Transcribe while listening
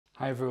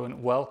Hi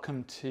everyone,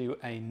 welcome to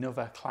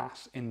another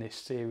class in this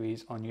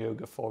series on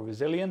yoga for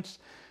resilience.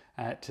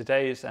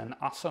 Today is an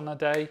asana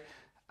day,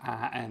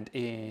 and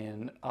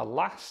in our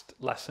last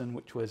lesson,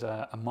 which was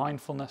a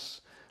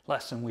mindfulness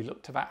lesson, we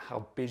looked about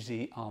how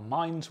busy our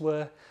minds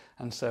were,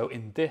 and so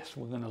in this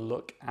we're going to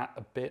look at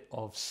a bit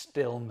of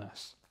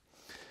stillness.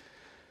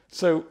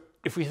 So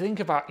if we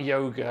think about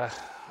yoga,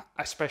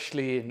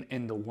 especially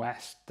in the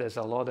West, there's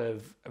a lot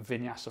of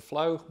vinyasa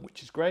flow,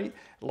 which is great.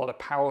 A lot of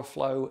power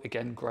flow,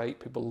 again, great.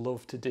 People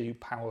love to do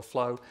power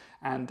flow,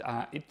 and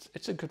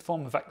it's a good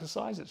form of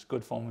exercise. It's a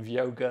good form of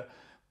yoga.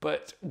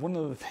 But one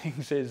of the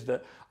things is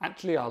that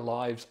actually our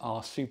lives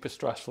are super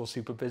stressful,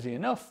 super busy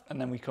enough,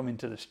 and then we come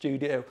into the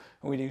studio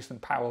and we do some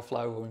power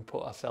flow and we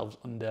put ourselves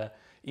under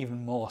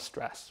even more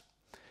stress.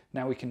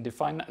 Now we can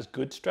define that as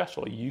good stress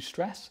or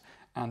eustress,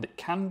 and it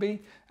can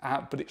be,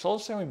 but it's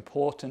also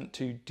important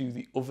to do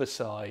the other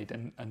side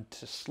and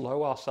to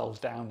slow ourselves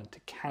down and to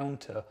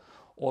counter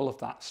all of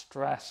that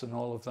stress and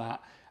all of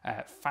that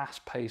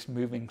fast-paced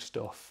moving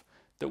stuff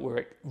that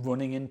we're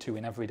running into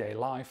in everyday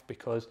life.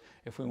 Because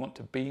if we want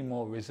to be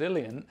more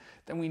resilient,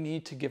 then we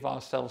need to give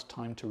ourselves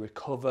time to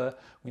recover.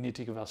 We need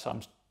to give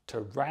ourselves to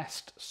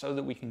rest so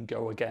that we can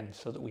go again,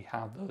 so that we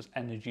have those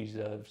energy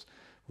reserves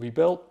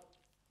rebuilt.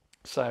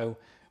 So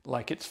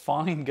like, it's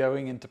fine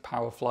going into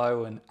power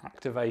flow and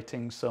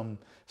activating some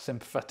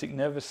sympathetic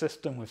nervous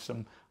system with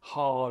some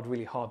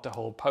really hard to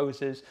hold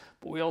poses,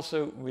 but we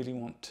also really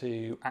want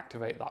to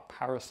activate that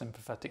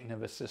parasympathetic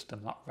nervous system,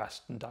 that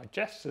rest and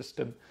digest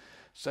system,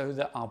 so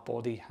that our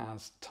body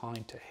has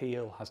time to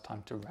heal, has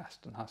time to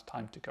rest, and has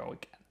time to go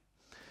again.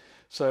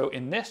 So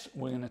in this,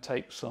 we're going to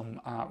take some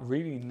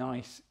really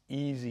nice,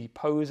 easy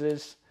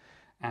poses,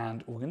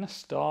 and we're going to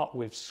start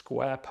with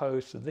square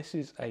pose. So this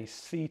is a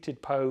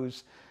seated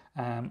pose.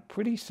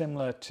 Pretty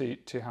similar to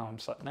how I'm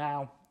sat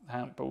now,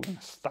 but we're going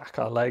to stack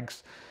our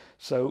legs.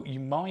 So you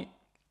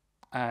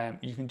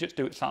can just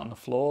do it sat on the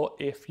floor.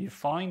 If you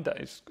find that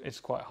it's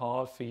quite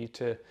hard for you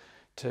to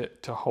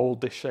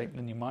hold this shape,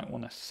 then you might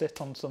want to sit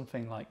on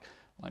something like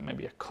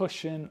maybe a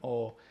cushion,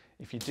 or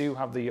if you do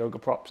have the yoga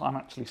props. I'm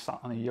actually sat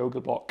on a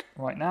yoga block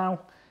right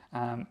now,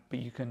 but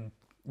you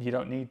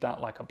don't need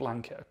that, like a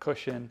blanket, a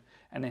cushion,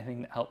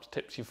 anything that helps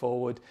tips you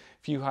forward.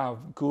 If you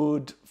have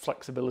good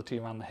flexibility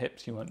around the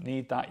hips, you won't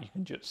need that. You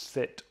can just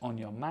sit on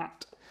your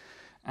mat.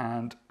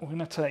 And we're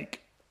just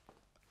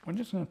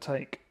going to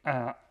take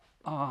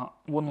our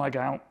one leg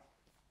out,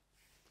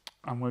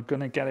 and we're going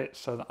to get it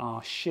so that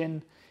our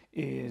shin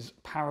is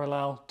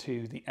parallel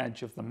to the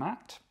edge of the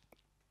mat.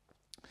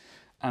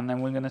 And then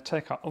we're going to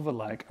take our other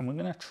leg and we're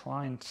going to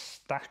try and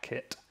stack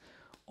it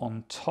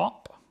on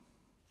top.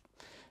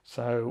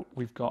 So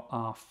we've got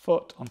our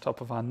foot on top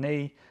of our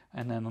knee,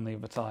 and then on the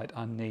other side,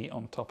 our knee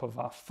on top of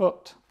our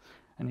foot.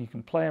 And you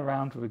can play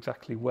around with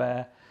exactly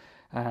where.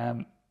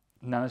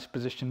 Now this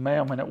position may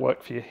or may not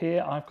work for you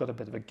here. I've got a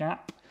bit of a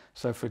gap.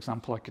 So for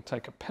example, I could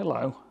take a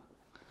pillow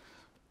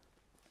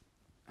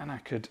and I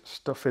could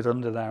stuff it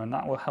under there, and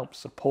that will help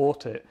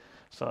support it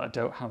so I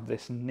don't have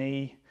this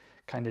knee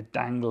kind of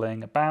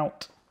dangling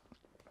about.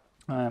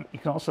 You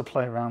can also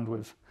play around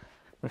with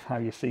how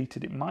you're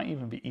seated. It might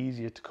even be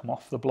easier to come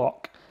off the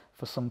block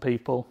for some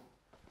people.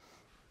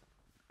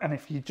 And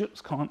if you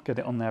just can't get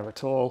it on there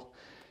at all,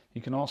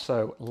 you can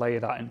also lay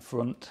that in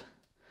front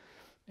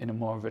in a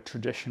more of a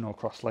traditional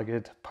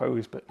cross-legged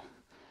pose, but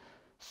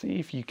see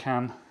if you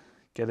can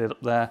get it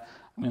up there.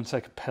 I'm going to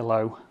take a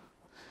pillow,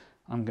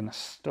 I'm going to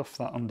stuff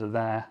that under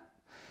there,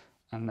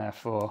 and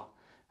therefore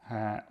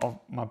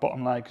my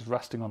bottom leg is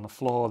resting on the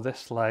floor,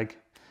 this leg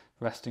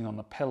resting on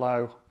the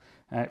pillow,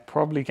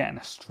 probably getting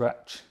a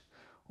stretch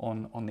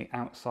on the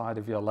outside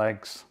of your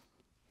legs.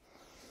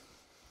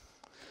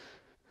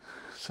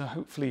 So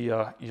hopefully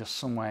you're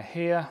somewhere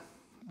here,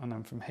 and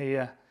then from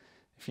here,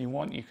 if you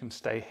want, you can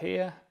stay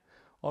here,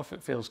 or if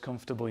it feels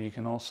comfortable, you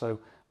can also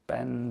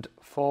bend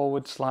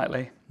forward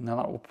slightly. Now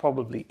that will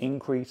probably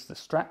increase the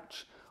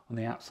stretch on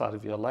the outside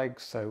of your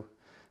legs, so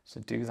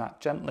do that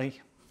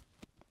gently.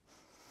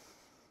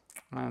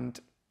 And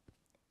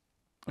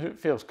if it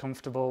feels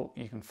comfortable,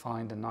 you can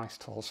find a nice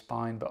tall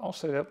spine, but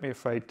also don't be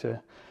afraid to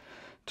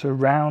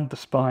round the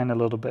spine a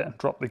little bit and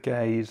drop the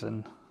gaze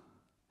and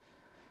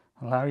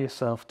allow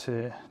yourself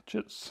to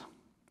just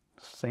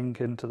sink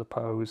into the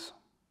pose.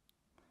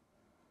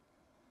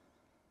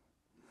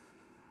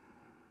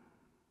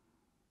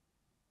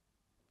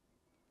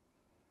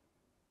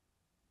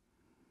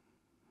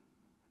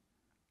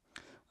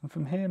 And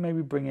from here,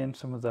 maybe bring in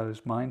some of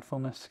those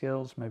mindfulness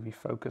skills, maybe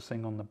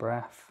focusing on the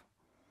breath.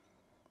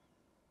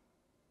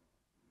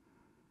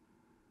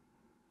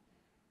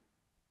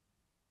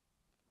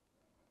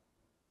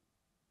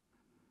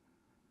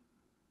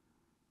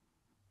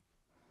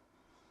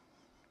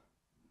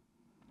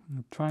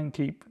 And try and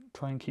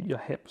keep your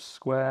hips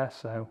square,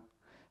 so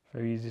it's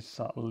very easy to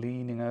start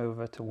leaning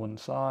over to one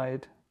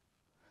side.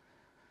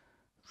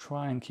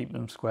 Try and keep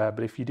them square,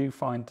 but if you do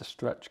find the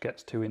stretch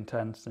gets too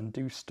intense, then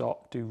do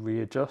stop, do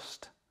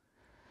readjust.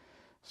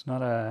 It's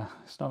not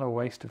a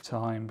waste of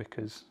time,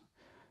 because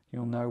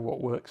you'll know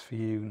what works for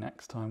you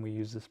next time we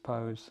use this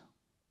pose.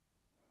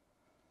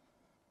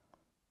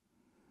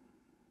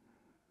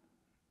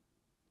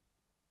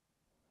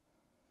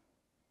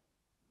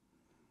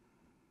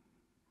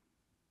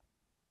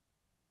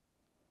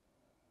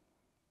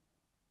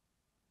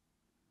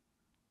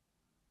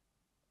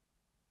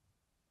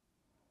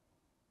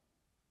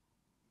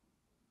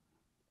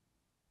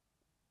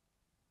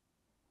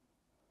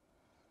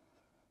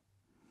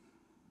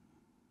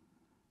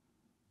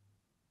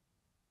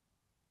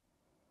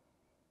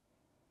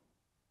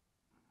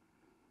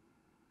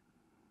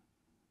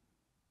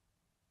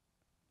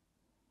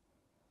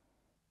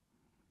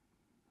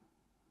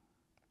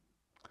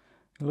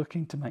 You're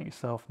looking to make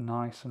yourself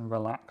nice and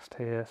relaxed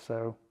here.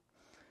 So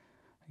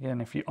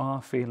again, if you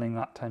are feeling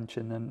that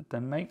tension,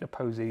 then make the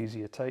pose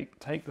easier.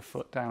 Take the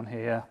foot down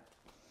here,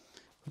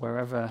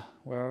 wherever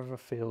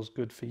feels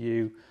good for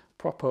you.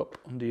 Prop up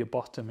under your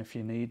bottom if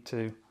you need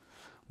to.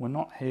 We're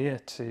not here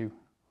to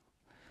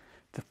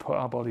put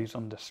our bodies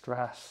under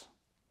stress.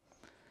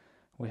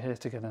 We're here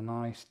to get a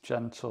nice,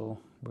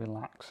 gentle,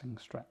 relaxing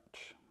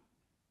stretch.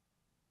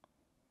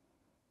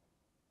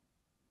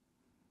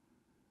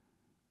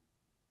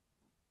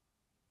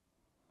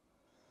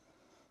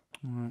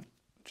 Right.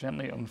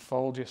 Gently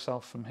unfold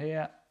yourself from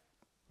here.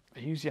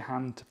 Use your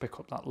hand to pick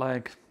up that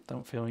leg.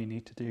 Don't feel you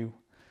need to do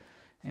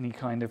any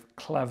kind of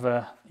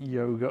clever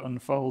yoga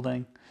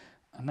unfolding.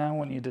 And now I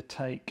want you to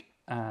take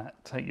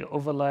your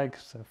other leg.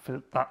 So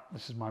for that,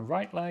 this is my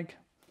right leg.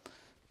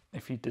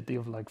 If you did the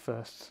other leg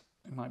first,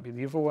 it might be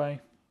the other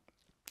way.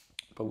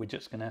 But we're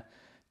just going to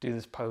do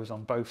this pose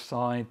on both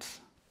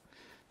sides,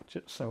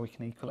 just so we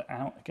can equal it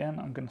out. Again,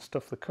 I'm going to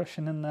stuff the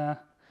cushion in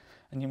there.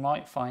 And you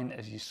might find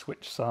as you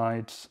switch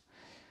sides,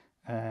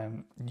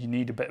 you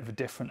need a bit of a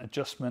different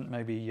adjustment.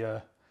 Maybe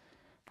your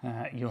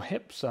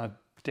hips are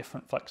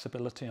different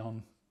flexibility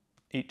on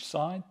each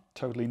side,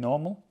 totally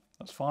normal,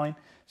 that's fine.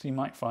 So you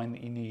might find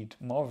that you need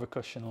more of a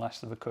cushion,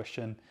 less of a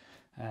cushion,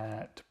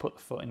 to put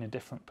the foot in a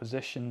different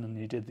position than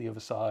you did the other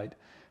side.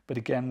 But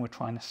again, we're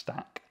trying to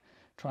stack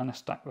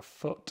the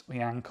foot, the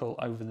ankle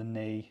over the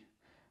knee,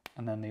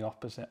 and then the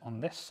opposite on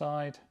this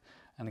side.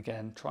 And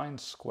again, try and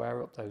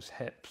square up those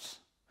hips.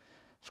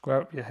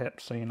 Square up your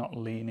hips so you're not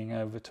leaning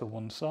over to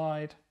one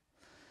side.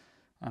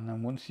 And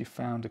then once you've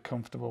found a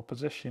comfortable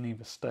position,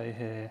 either stay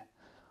here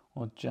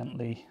or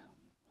gently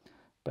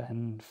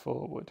bend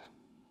forward.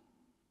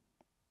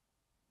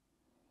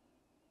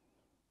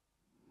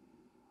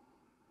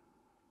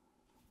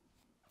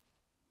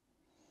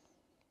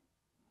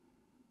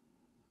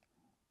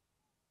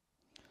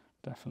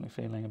 Definitely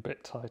feeling a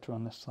bit tighter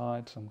on this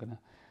side, so I'm going to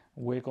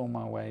wiggle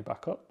my way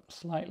back up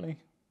slightly.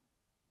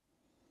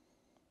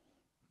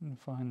 And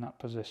find that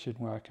position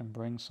where I can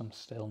bring some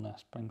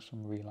stillness, bring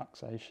some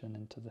relaxation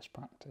into this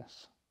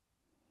practice.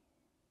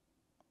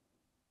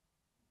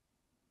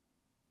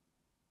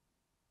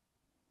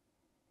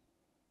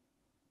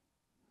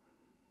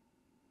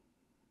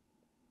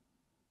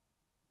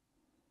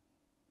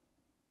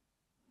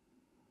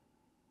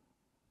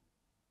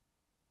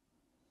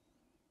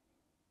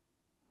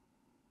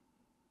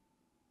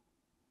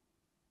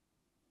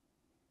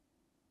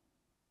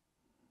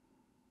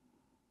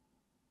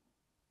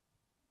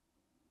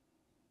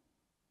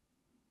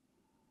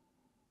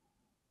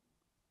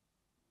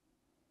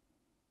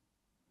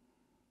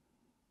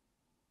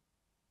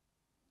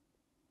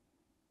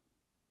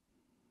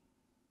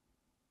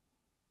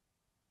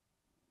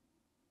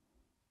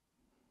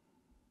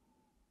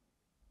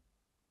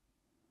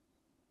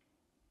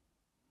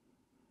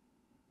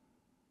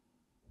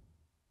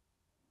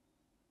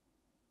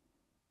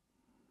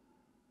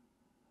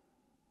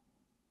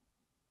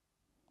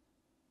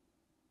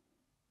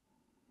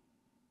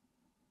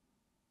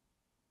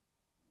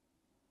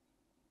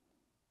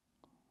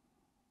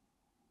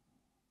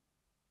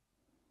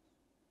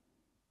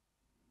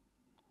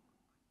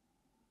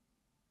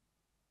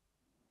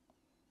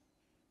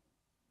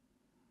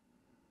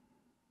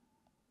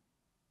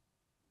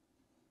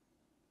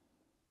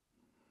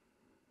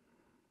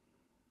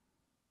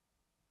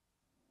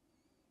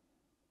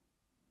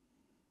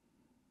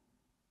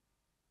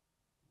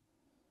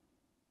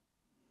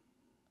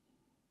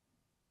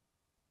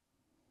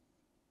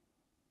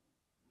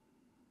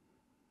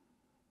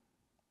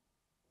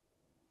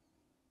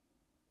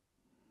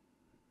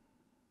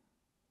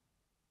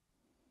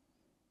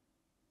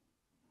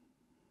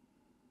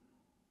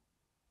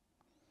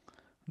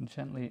 And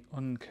gently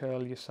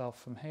uncurl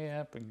yourself from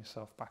here, bring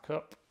yourself back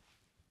up.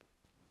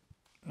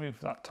 Move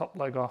that top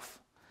leg off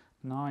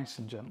nice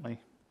and gently.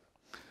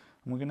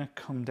 And we're going to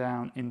come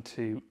down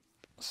into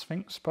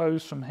Sphinx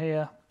pose from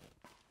here.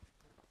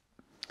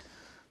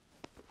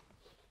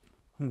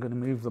 I'm going to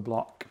move the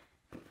block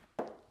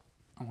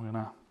and we're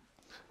going to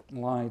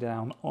lie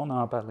down on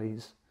our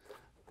bellies,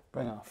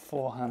 bring our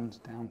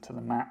forehands down to the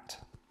mat.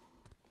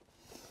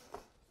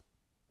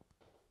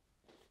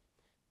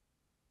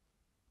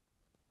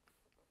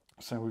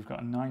 So we've got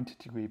a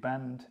 90-degree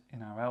bend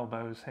in our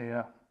elbows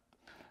here.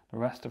 The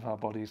rest of our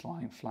body's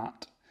lying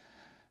flat.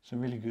 It's a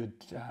really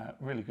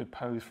good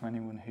pose for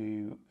anyone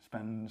who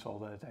spends all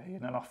their day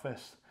in an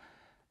office,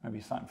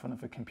 maybe sat in front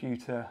of a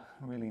computer.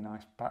 A really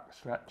nice back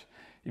stretch.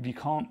 If you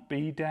can't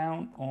be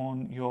down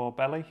on your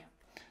belly,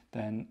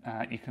 then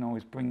you can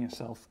always bring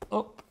yourself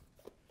up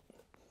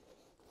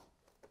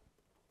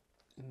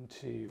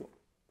into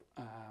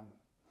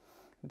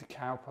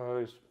cow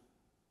pose.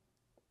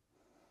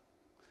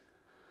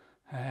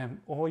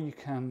 Or you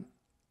can,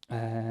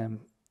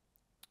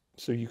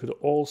 so you could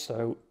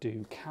also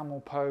do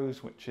camel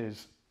pose, which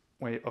is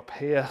way up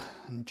here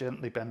and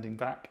gently bending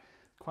back.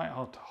 Quite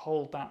hard to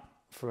hold that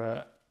for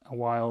a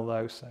while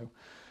though, so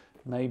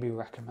maybe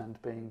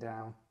recommend being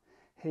down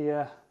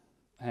here,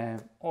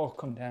 or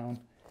come down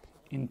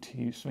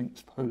into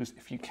Sphinx pose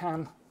if you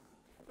can.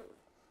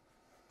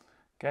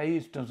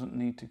 Gaze doesn't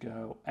need to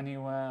go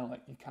anywhere,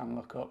 like you can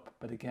look up,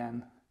 but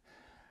again,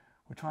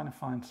 we're trying to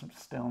find some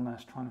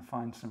stillness, trying to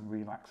find some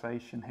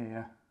relaxation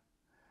here.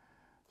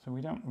 So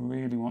we don't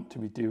really want to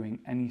be doing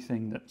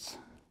anything that's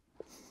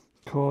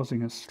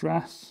causing us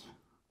stress.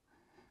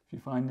 If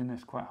you're finding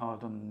this quite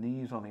hard on the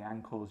knees or the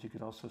ankles, you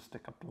could also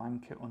stick a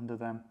blanket under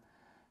them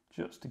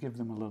just to give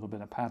them a little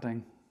bit of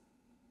padding.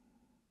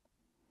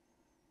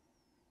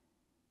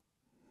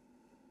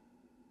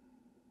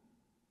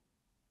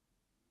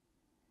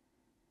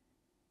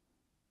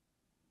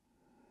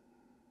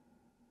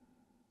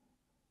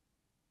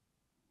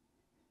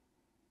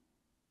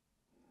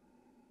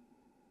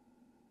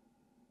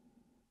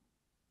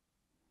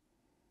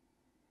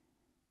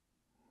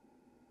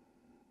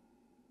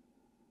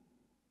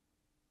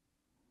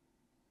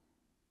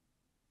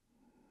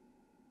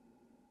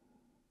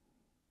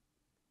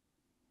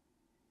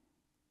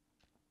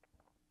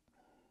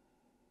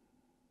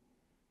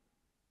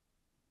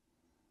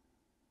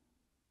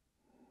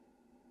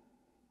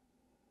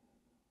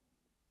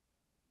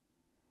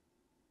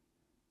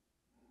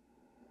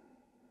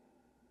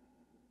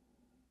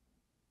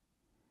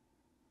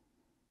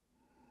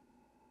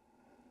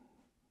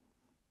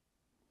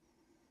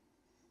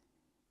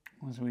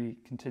 As we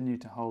continue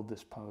to hold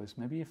this pose,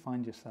 maybe you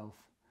find yourself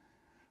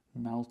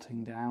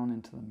melting down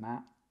into the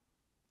mat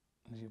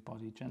as your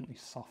body gently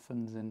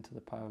softens into the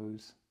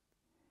pose.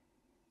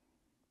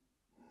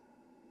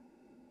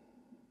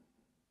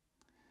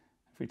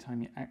 Every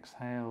time you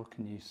exhale,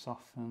 can you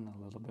soften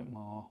a little bit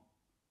more?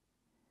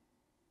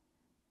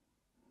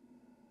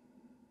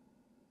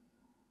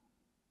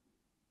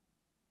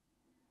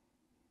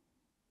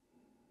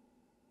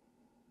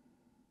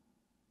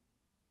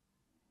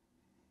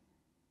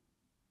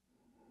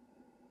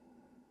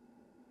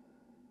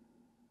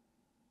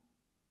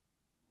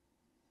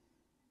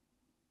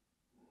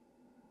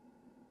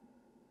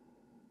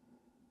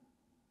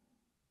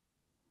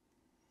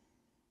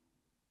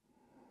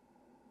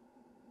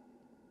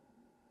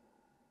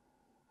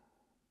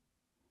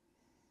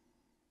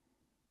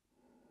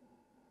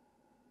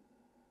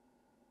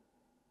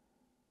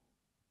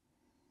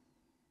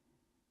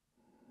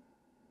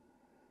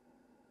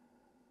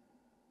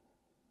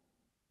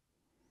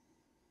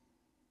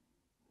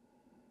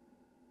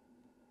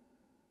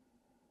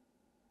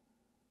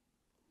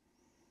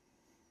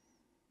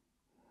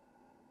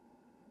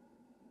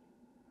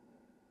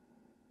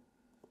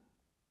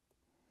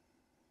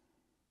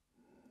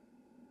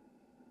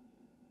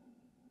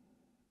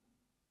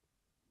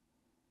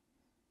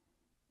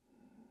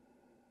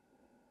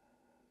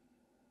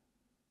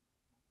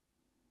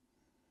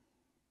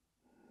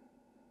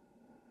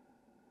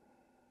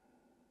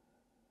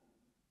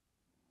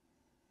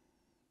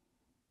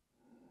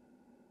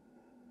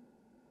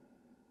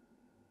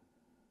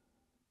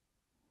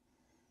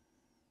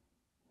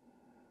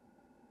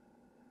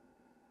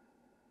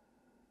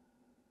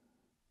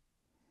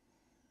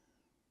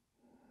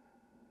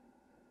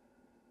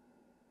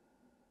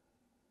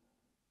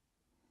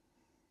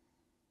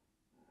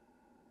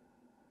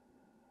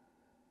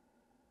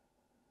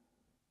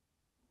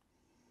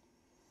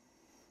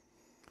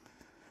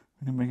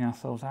 We're going to bring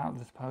ourselves out of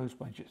this pose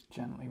by just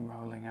gently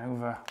rolling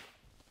over.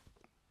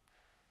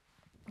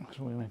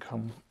 So we're going to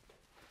come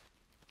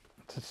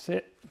to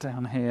sit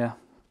down here,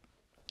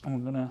 and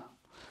we're going to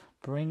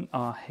bring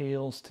our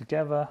heels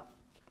together.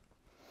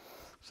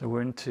 So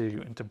we're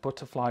into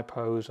butterfly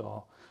pose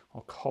or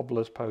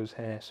cobbler's pose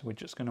here. So we're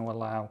just going to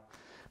allow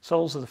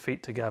soles of the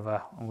feet together,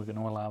 and we're going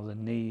to allow the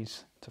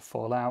knees to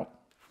fall out.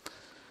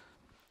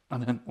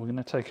 And then we're going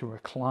to take a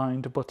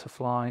reclined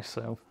butterfly,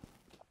 so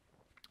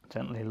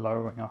gently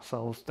lowering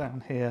ourselves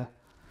down here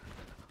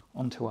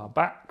onto our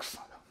backs.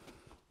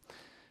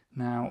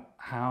 Now,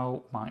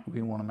 how might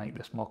we want to make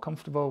this more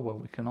comfortable? Well,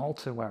 we can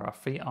alter where our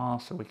feet are,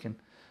 so we can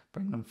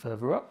bring them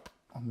further up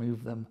or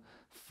move them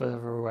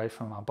further away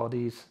from our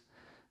bodies.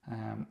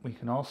 We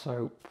can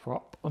also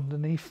prop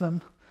underneath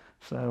them.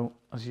 So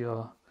as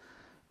your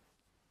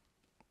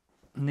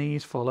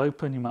knees fall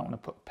open, you might want to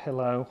put a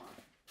pillow,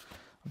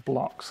 a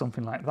block,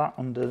 something like that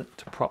under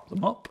to prop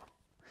them up.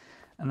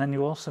 And then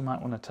you also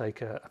might want to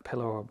take a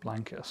pillow or a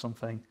blanket or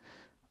something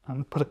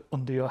and put it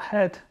under your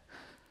head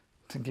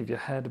to give your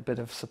head a bit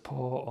of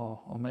support,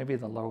 or maybe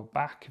the lower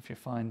back if you're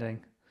finding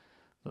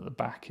that the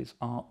back is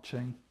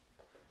arching.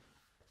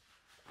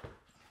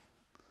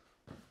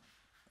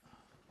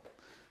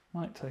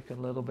 Might take a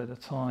little bit of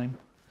time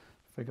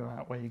to figure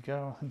out where you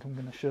go. I think I'm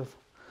going to shove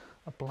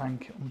a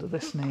blanket under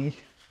this knee,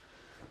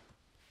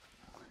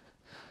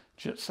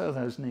 just so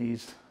those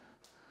knees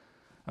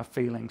are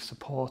feeling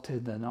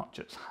supported, they're not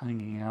just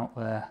hanging out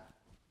there.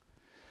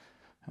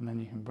 And then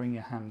you can bring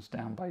your hands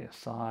down by your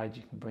side,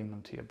 you can bring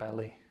them to your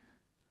belly,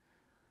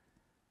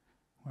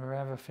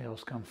 wherever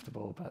feels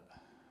comfortable. But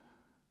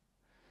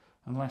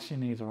unless your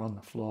knees are on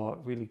the floor,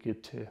 it's really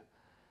good to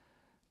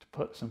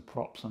put some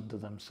props under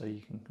them so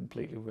you can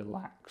completely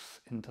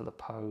relax into the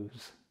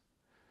pose.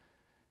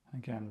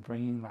 Again,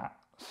 bringing that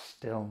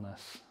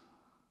stillness,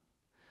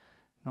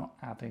 not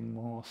adding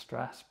more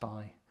stress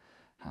by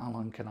how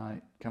long can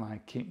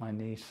I keep my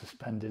knees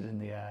suspended in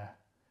the air.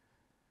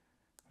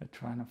 We're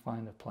trying to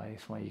find a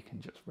place where you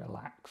can just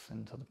relax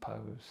into the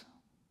pose.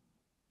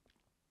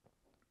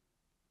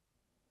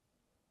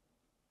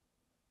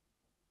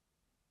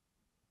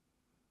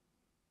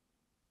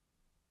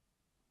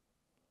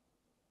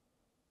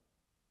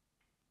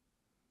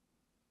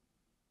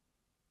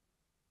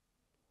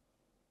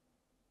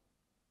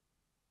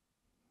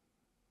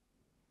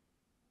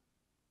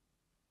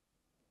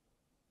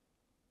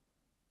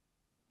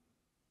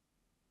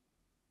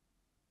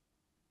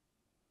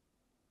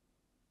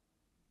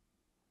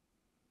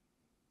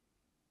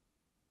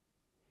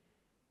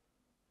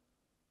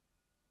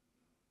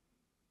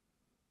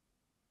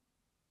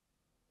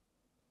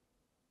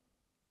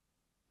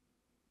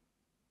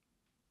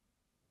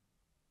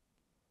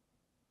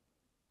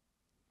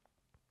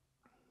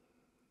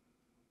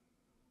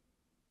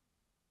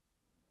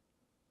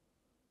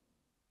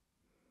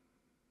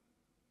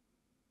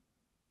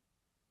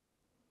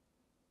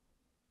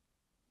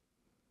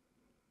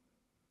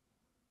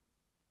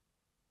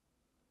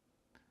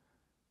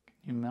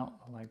 You melt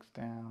the legs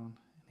down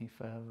any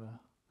further,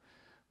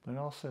 but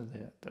also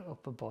the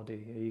upper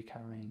body. Are you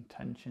carrying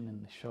tension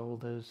in the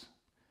shoulders,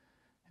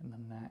 in the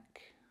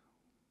neck?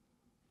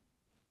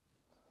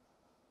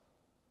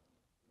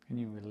 Can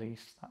you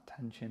release that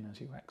tension as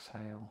you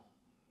exhale?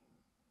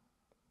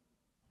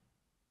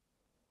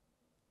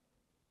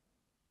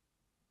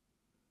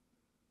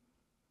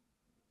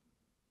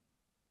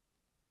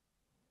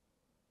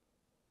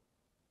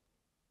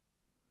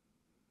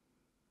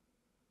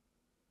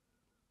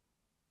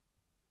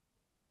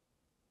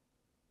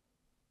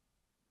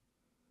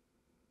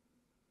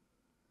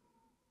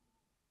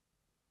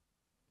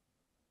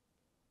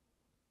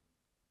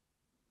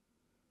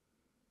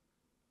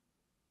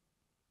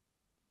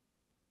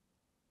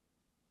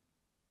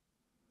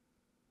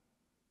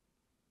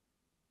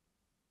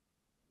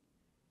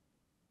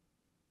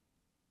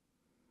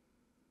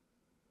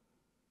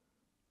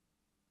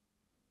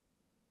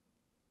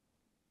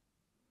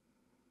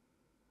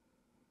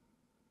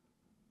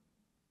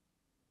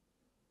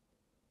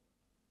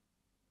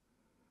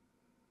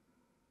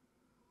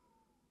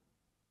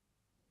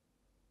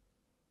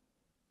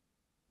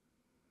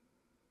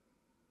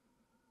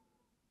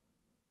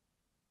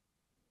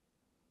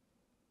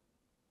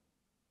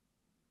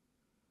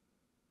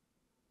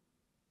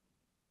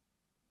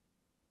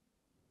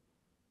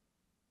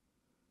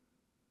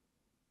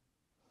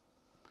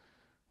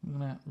 I'm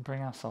going to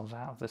bring ourselves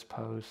out of this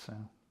pose, so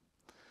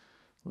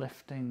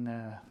lifting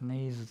the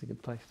knees is a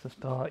good place to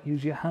start.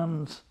 Use your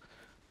hands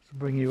to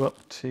bring you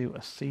up to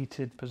a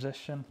seated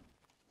position.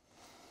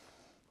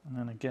 And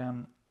then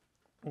again,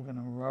 we're going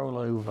to roll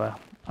over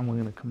and we're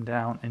going to come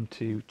down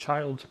into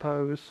child's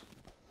pose.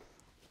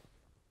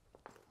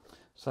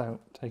 So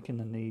taking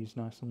the knees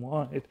nice and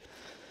wide,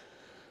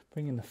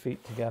 bringing the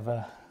feet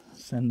together,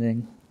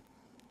 sending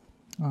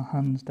our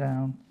hands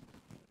down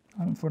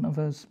out in front of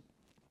us,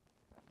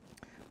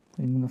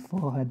 bringing the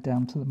forehead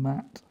down to the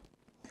mat.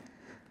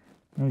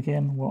 And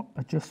again, what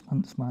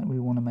adjustments might we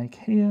want to make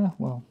here?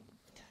 Well,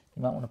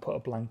 you might want to put a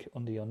blanket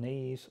under your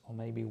knees, or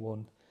maybe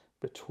one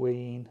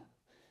between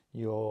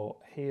your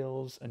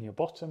heels and your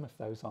bottom. If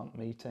those aren't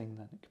meeting,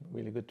 then it can be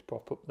really good to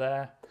prop up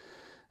there.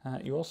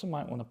 You also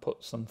might want to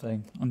put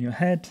something on your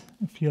head.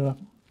 If your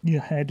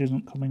head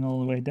isn't coming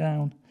all the way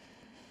down,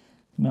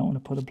 you might want to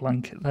put a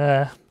blanket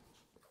there.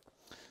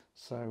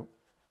 So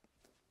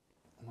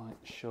I might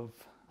shove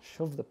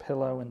the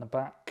pillow in the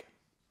back.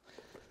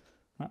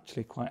 I'm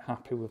actually quite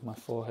happy with my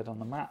forehead on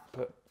the mat,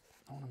 but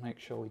I want to make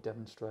sure we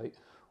demonstrate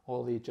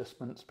all the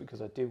adjustments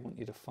because I do want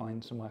you to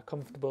find somewhere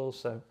comfortable.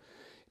 So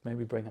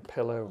maybe bring a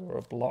pillow or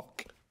a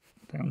block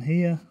down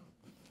here.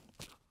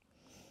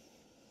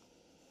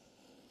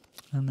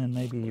 And then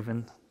maybe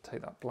even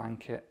take that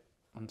blanket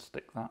and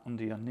stick that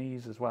under your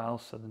knees as well,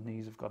 so the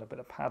knees have got a bit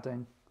of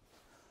padding.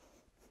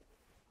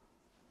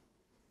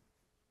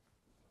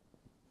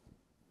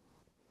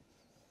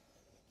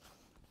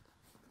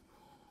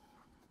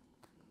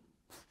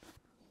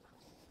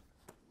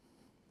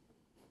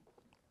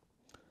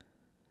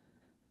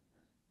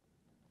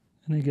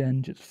 And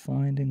again, just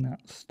finding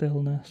that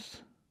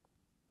stillness.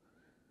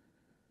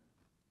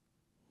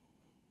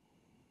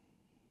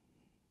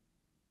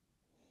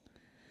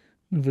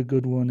 Another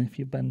good one, if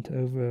you're bent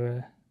over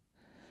a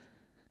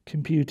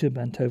computer,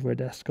 bent over a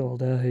desk all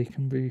day,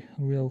 can be a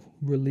real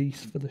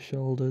release for the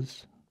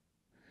shoulders.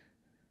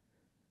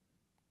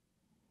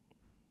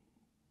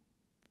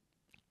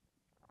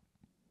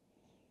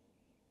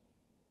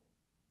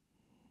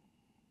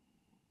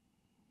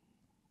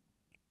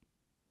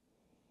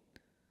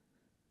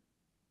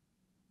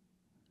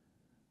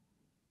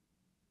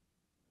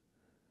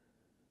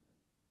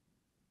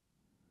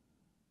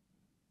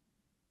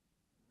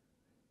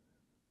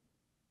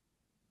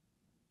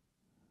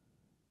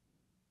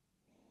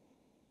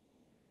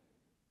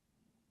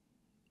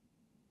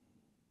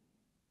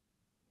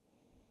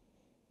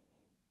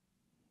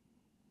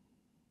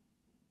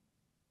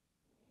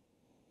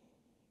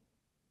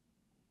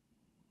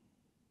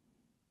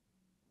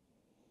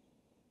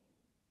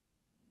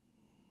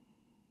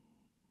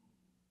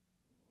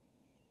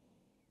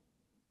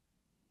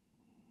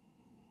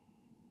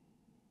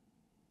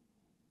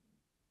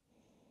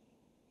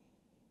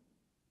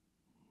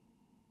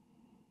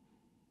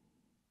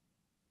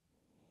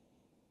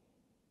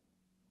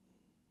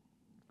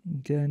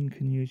 Again, you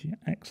can use your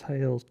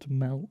exhales to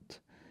melt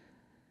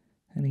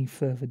any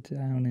further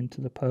down into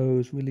the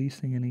pose,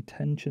 releasing any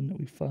tension that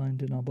we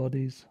find in our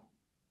bodies.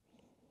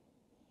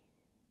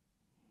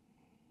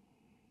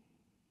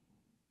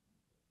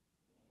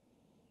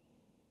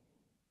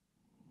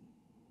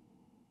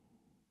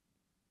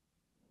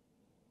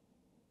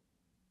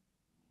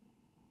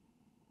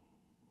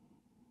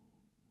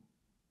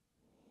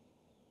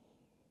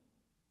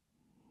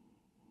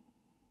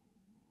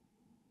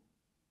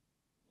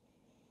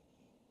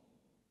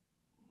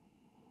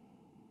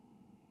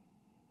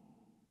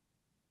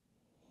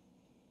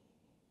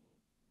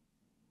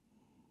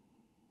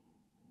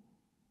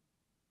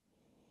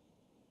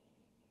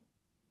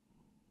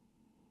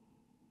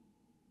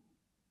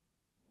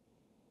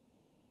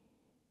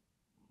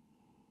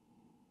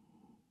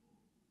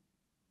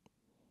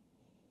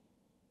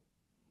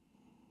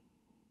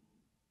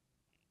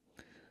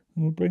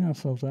 And we'll bring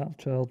ourselves out of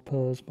child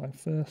pose by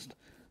first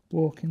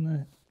walking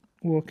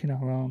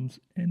our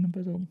arms in the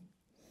middle,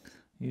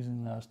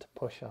 using those to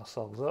push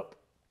ourselves up.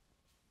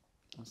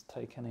 Let's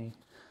take any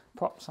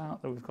props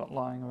out that we've got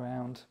lying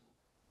around.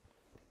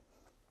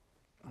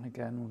 And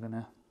again, we're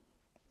going to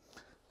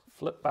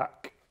flip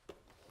back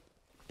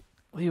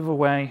the other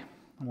way,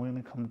 and we're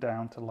going to come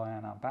down to lie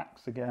on our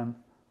backs again.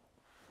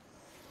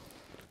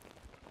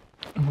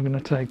 And we're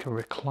going to take a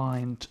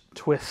reclined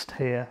twist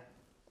here.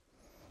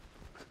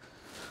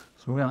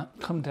 So we're going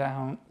to come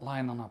down,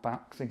 lying on our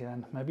backs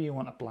again. Maybe you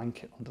want a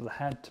blanket under the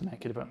head to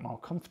make it a bit more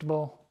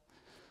comfortable.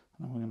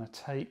 And we're going to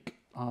take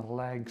our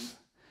legs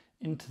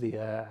into the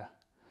air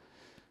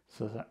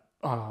so that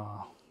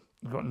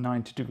we've got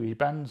 90-degree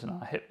bends in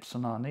our hips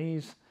and our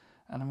knees.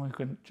 And then we're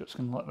just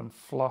going to let them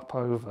flop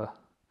over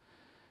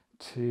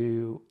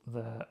to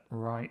the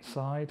right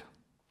side.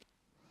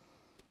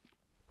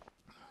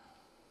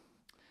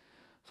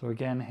 So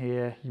again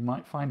here, you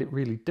might find it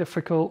really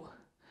difficult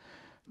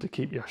to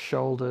keep your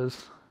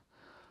shoulders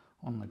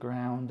on the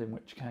ground, in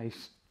which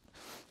case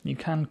you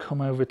can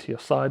come over to your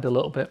side a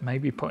little bit,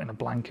 maybe putting a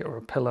blanket or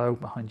a pillow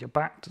behind your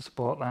back to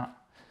support that.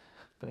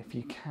 But if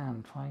you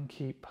can, try and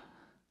keep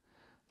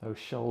those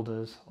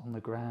shoulders on the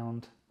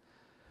ground.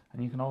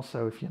 And you can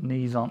also, if your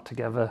knees aren't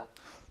together,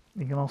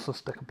 you can also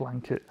stick a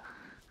blanket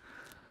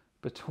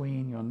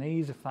between your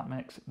knees if that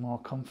makes it more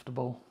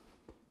comfortable.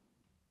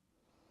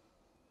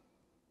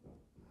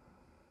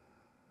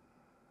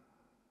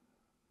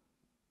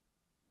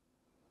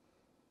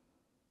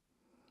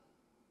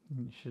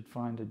 You should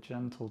find a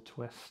gentle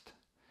twist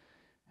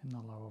in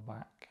the lower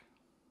back.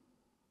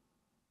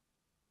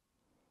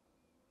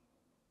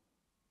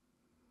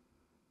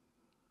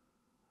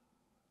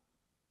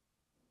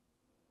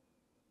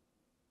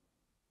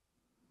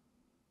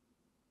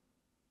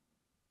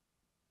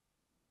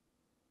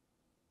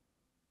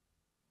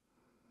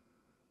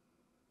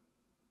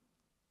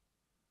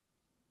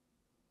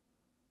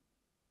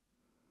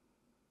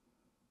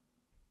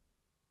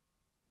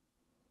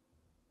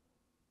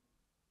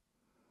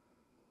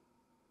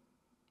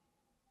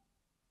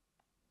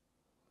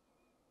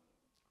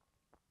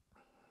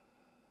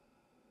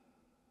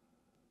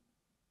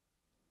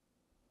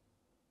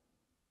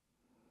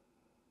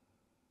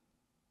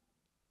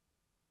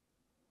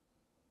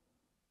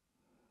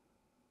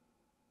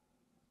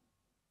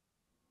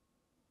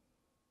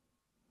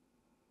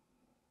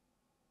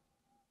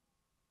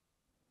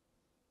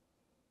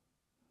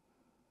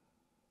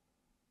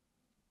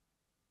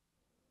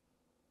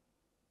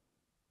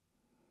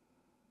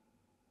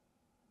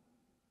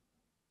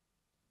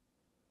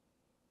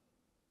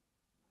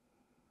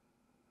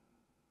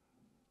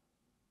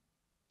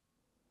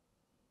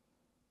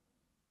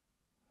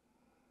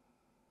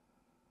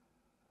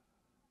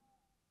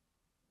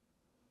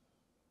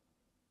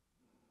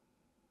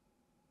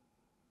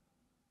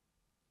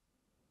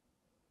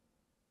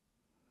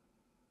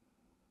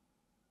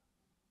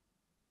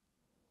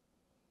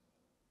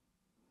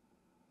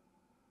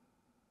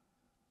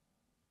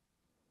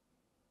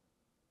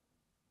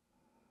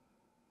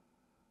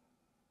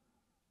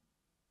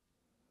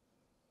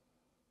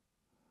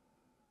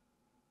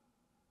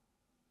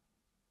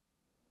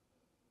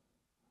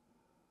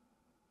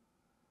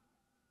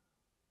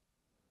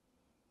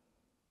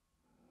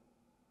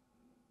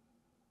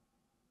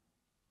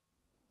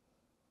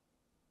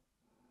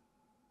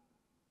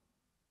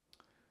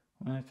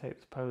 I'm going to take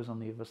this pose on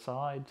the other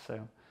side,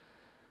 so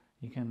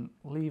you can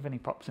leave any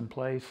props in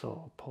place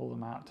or pull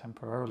them out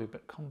temporarily,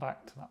 but come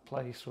back to that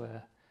place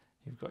where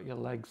you've got your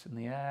legs in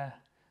the air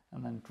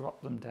and then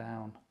drop them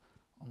down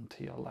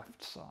onto your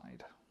left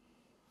side.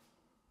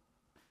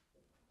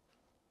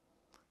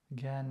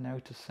 Again,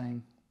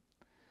 noticing,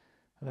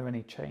 are there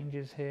any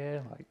changes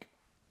here? Like,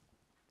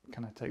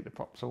 can I take the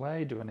props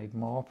away? Do I need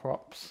more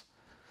props?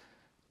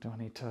 Do I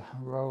need to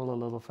roll a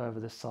little further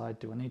this side?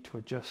 Do I need to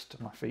adjust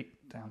my feet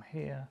down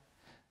here,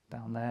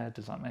 down there?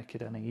 Does that make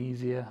it any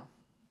easier?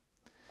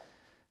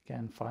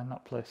 Again, find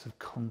that place of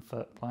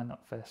comfort, find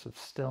that place of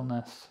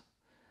stillness.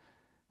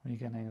 You're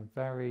getting a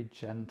very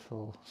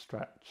gentle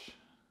stretch.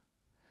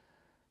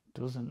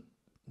 Doesn't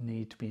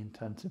need to be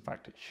intense. In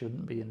fact, it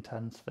shouldn't be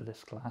intense for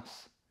this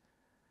class.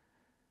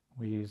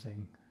 We're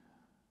using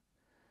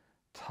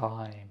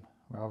time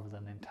rather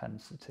than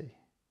intensity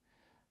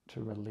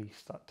to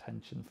release that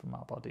tension from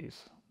our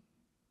bodies.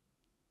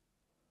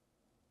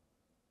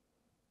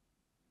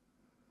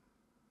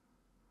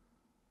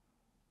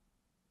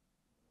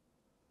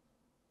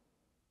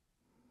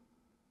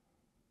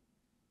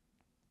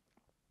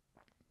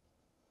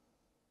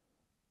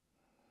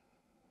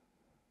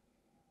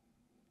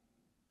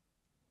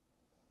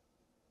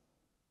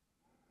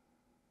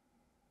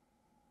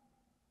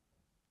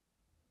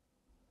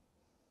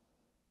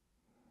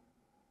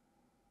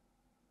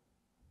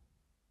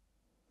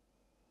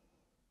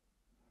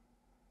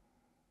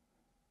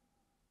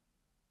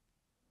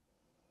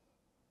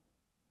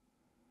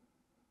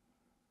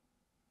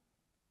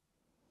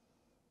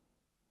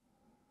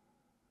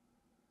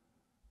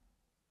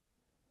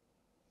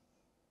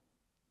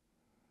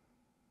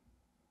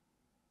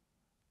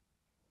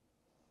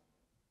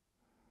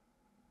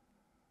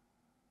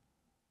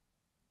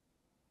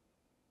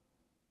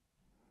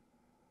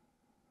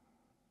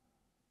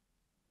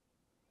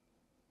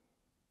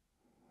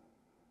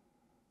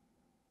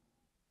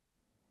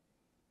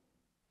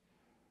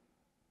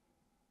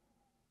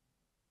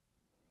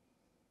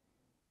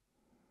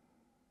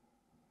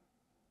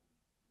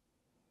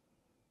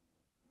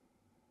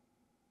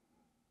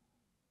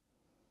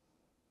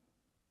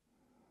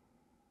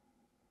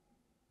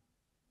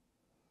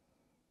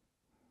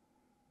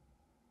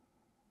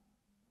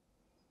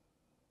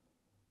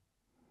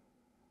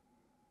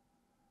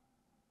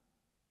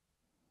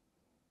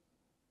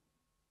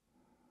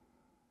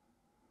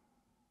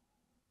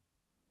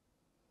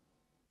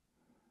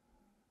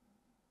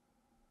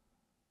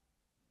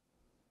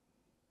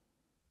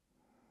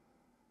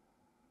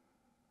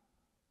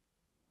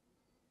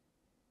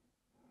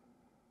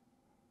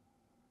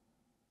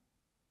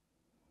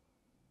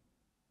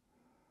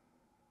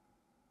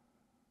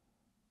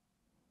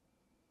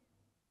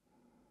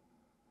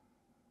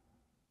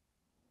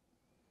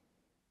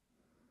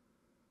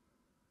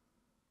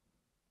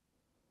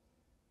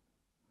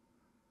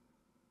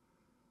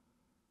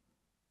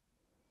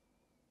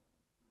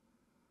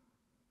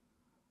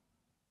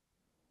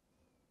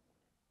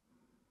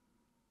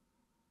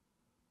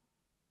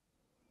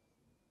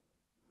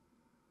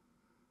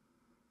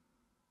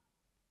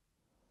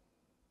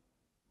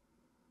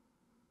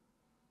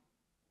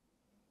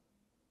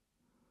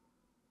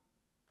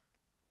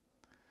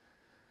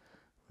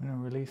 We're going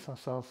to release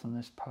ourselves from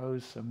this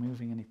pose, so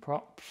moving any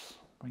props,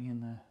 bringing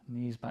the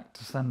knees back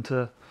to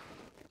center,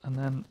 and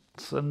then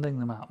sending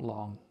them out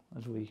long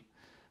as we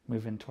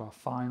move into our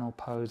final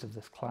pose of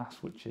this class,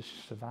 which is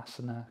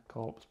Shavasana,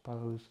 corpse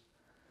pose.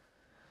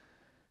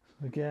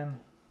 So again,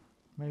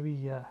 maybe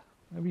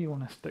you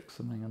want to stick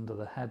something under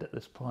the head at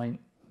this point.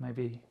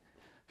 Maybe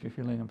if you're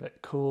feeling a bit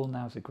cool,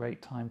 now's a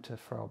great time to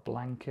throw a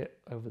blanket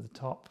over the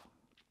top.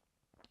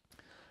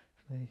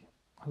 I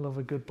love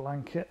a good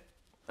blanket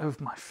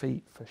over my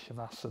feet for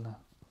Shavasana.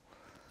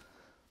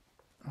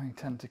 I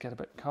tend to get a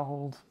bit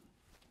cold.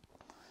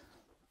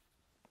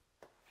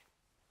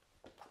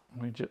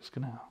 We're just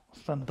going to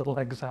send the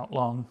legs out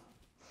long,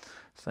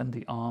 send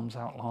the arms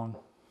out long.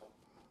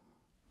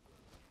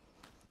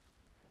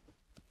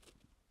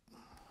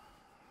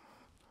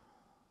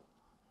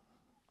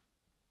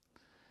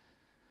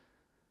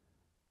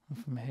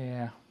 And from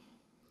here,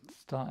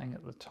 starting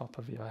at the top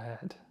of your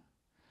head,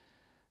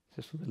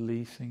 just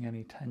releasing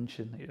any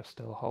tension that you're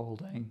still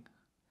holding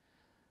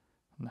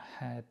from the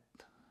head,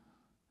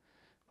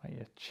 by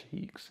your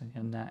cheeks and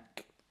your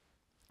neck,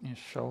 your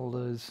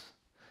shoulders.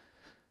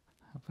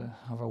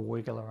 Have a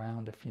wiggle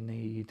around if you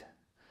need.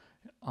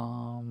 Your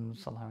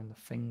arms, allowing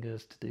the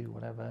fingers to do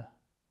whatever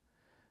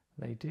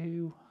they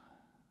do.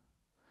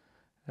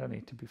 They don't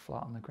need to be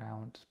flat on the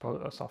ground.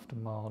 It's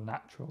often more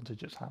natural to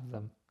just have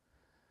them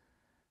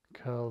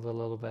curled a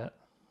little bit.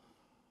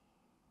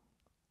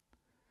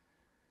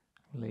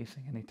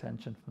 Releasing any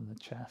tension from the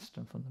chest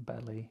and from the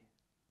belly.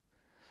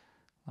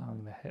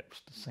 Allowing the hips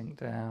to sink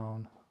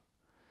down.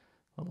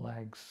 The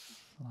legs,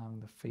 allowing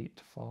the feet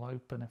to fall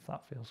open if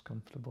that feels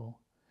comfortable.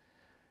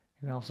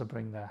 You can also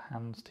bring the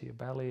hands to your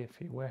belly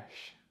if you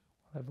wish,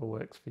 whatever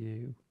works for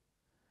you.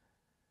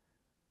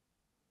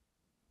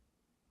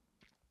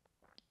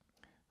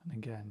 And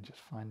again,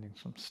 just finding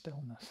some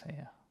stillness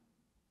here.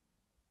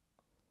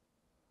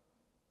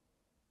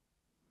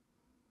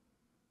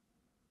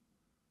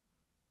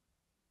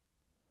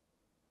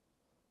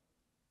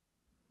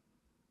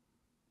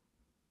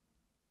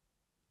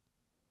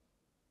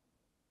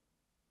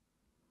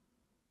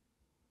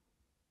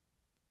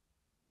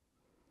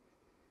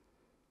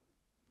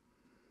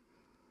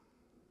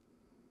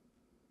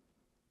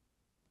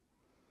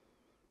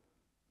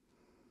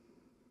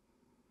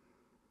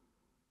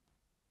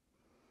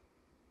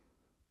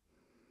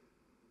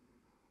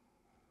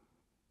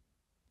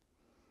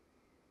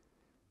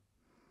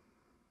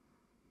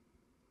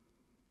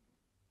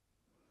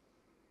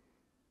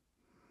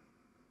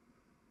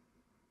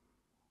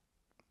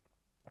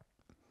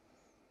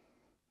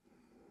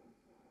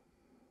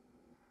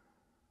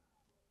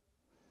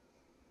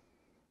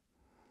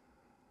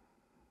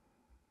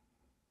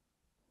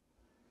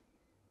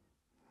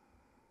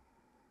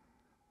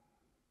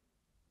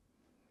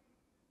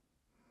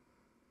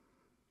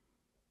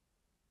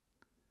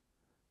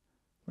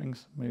 Bring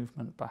some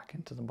movement back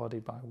into the body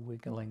by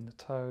wiggling the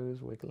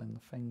toes, wiggling the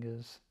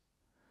fingers.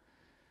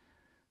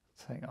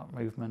 Take that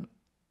movement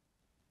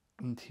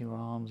into your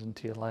arms,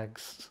 into your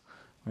legs.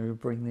 Maybe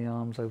bring the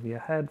arms over your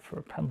head for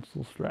a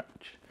pencil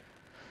stretch.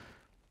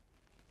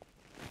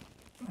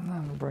 And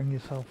then bring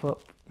yourself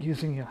up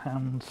using your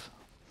hands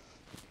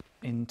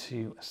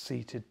into a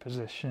seated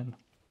position.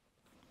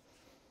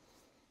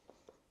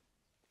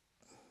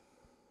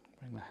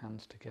 Bring the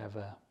hands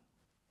together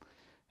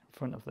in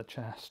front of the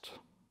chest.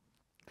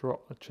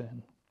 Drop the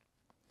chin.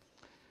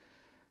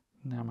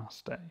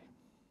 Namaste.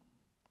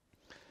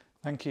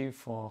 Thank you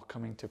for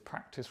coming to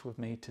practice with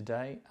me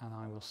today, and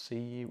I will see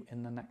you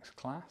in the next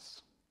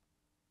class.